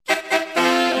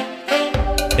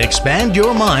Expand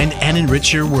your mind and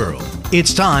enrich your world.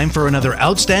 It's time for another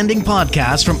outstanding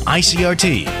podcast from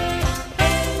ICRT.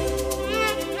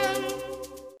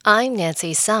 I'm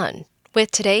Nancy Sun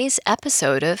with today's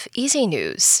episode of Easy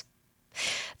News.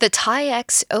 The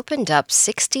Tai-Ex opened up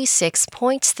 66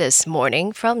 points this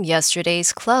morning from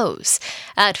yesterday's close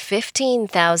at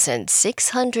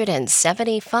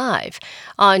 15,675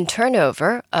 on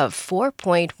turnover of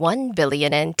 4.1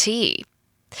 billion NT.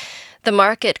 The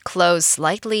market closed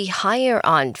slightly higher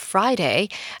on Friday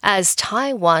as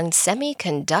Taiwan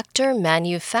Semiconductor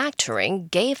manufacturing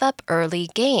gave up early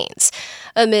gains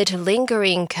amid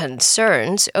lingering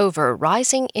concerns over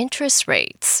rising interest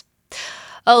rates.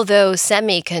 Although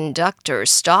semiconductor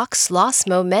stocks lost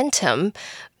momentum,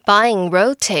 buying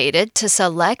rotated to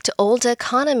select old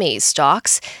economy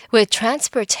stocks with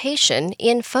transportation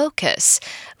in focus,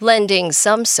 lending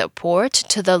some support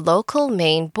to the local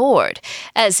main board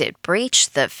as it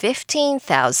breached the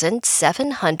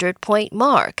 15,700-point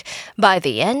mark by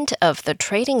the end of the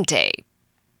trading day.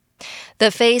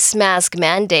 The face mask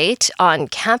mandate on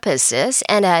campuses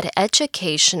and at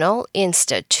educational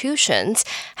institutions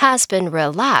has been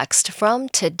relaxed from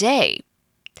today.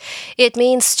 It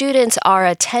means students are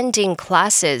attending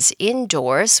classes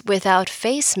indoors without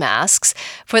face masks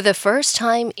for the first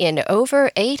time in over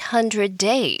 800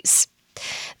 days.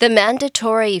 The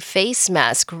mandatory face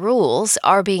mask rules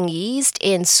are being eased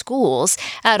in schools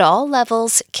at all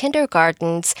levels: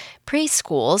 kindergartens,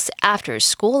 preschools,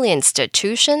 after-school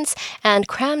institutions, and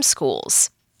cram schools.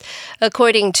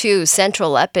 According to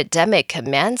Central Epidemic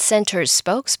Command Center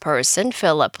spokesperson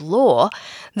Philip Luo,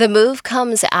 the move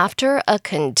comes after a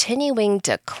continuing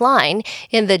decline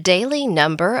in the daily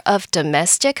number of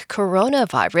domestic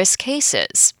coronavirus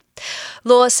cases.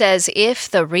 Luo says if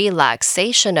the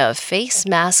relaxation of face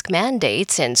mask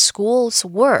mandates in schools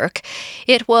work,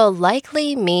 it will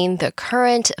likely mean the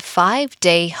current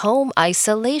 5-day home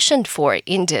isolation for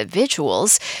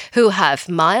individuals who have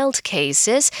mild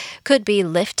cases could be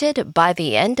lifted by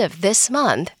the end of this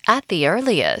month at the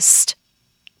earliest.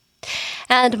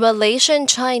 And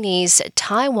Malaysian-Chinese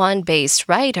Taiwan-based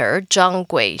writer Chang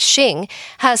Gui-xing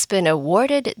has been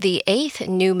awarded the 8th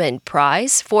Newman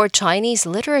Prize for Chinese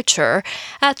literature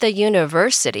at the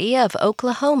University of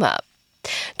Oklahoma.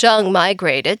 Chang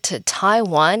migrated to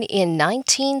Taiwan in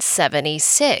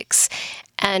 1976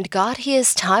 and got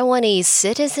his Taiwanese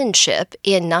citizenship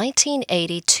in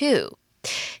 1982.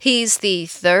 He's the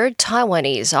third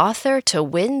Taiwanese author to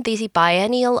win the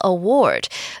biennial award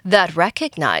that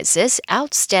recognizes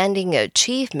outstanding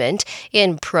achievement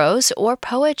in prose or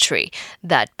poetry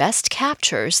that best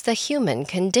captures the human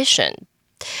condition.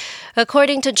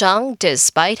 According to Zhang,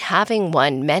 despite having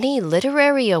won many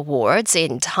literary awards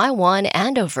in Taiwan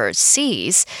and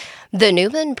overseas, the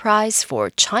Newman Prize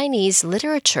for Chinese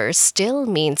literature still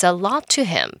means a lot to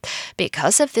him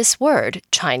because of this word,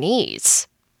 Chinese.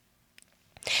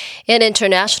 In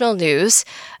international news,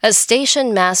 a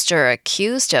station master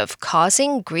accused of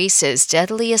causing Greece's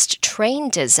deadliest train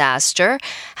disaster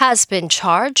has been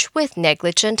charged with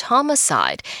negligent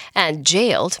homicide and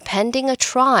jailed pending a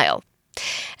trial.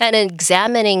 An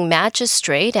examining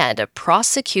magistrate and a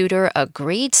prosecutor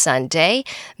agreed Sunday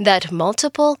that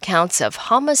multiple counts of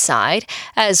homicide,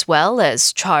 as well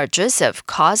as charges of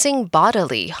causing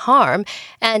bodily harm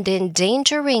and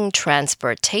endangering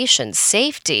transportation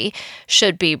safety,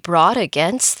 should be brought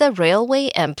against the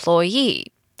railway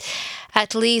employee.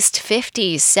 At least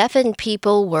 57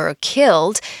 people were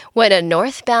killed when a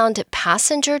northbound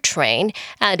passenger train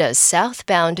and a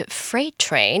southbound freight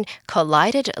train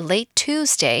collided late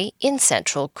Tuesday in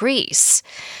central Greece.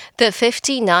 The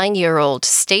 59-year-old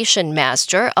station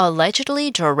master allegedly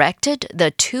directed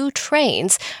the two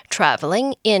trains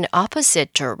traveling in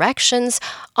opposite directions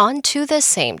onto the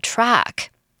same track.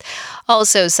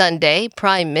 Also Sunday,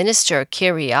 Prime Minister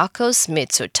Kyriakos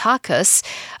Mitsotakis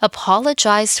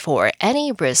apologized for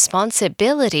any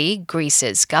responsibility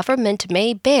Greece's government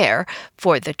may bear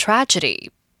for the tragedy.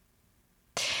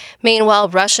 Meanwhile,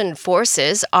 Russian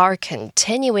forces are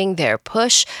continuing their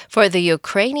push for the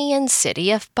Ukrainian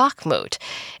city of Bakhmut,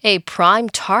 a prime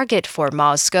target for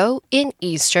Moscow in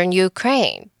eastern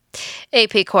Ukraine.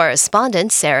 AP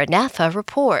correspondent Sarah Naffa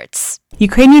reports.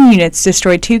 Ukrainian units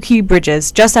destroyed 2 key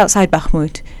bridges just outside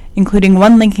Bakhmut, including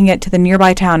one linking it to the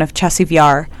nearby town of Chasiv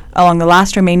Yar, along the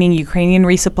last remaining Ukrainian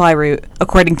resupply route,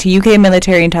 according to UK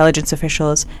military intelligence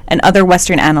officials and other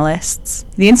Western analysts.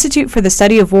 The Institute for the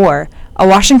Study of War, a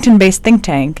Washington-based think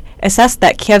tank, assessed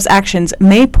that Kiev's actions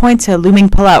may point to a looming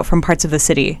pullout from parts of the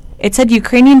city. It said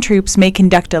Ukrainian troops may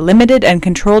conduct a limited and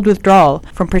controlled withdrawal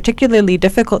from particularly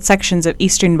difficult sections of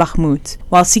eastern Bakhmut,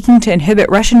 while seeking to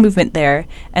inhibit Russian movement there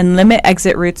and limit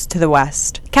exit routes to the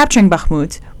west. Capturing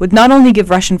Bakhmut would not only give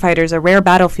Russian fighters a rare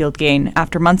battlefield gain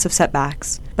after months of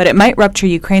setbacks, but it might rupture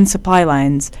Ukraine's supply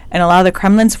lines and allow the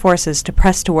Kremlin's forces to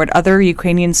press toward other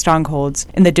Ukrainian strongholds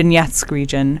in the Donetsk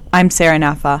region. I'm Sarah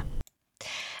Naffa.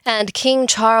 And King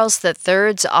Charles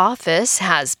III's office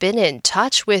has been in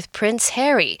touch with Prince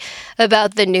Harry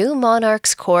about the new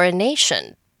monarch's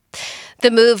coronation.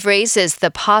 The move raises the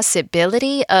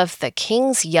possibility of the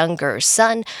king's younger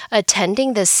son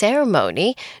attending the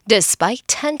ceremony despite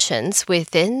tensions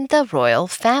within the royal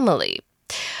family.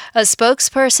 A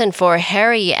spokesperson for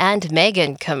Harry and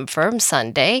Meghan confirmed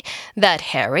Sunday that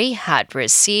Harry had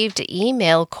received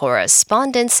email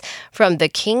correspondence from the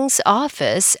King's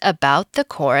office about the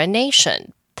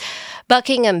coronation.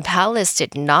 Buckingham Palace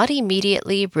did not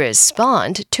immediately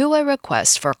respond to a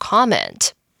request for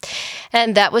comment.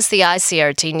 And that was the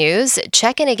ICRT News.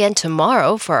 Check in again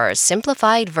tomorrow for our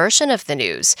simplified version of the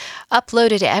news,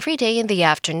 uploaded every day in the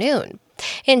afternoon.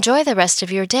 Enjoy the rest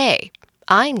of your day.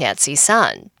 I'm Nancy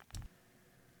Sun.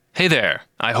 Hey there!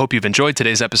 I hope you've enjoyed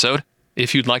today's episode.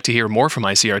 If you'd like to hear more from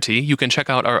ICRT, you can check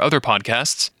out our other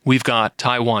podcasts. We've got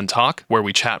Taiwan Talk, where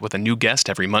we chat with a new guest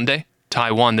every Monday,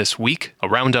 Taiwan This Week, a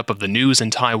roundup of the news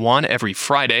in Taiwan every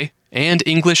Friday, and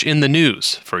English in the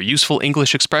News, for useful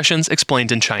English expressions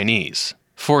explained in Chinese.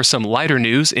 For some lighter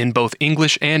news in both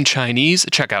English and Chinese,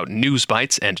 check out News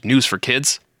Bites and News for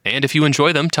Kids. And if you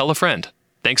enjoy them, tell a friend.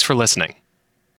 Thanks for listening.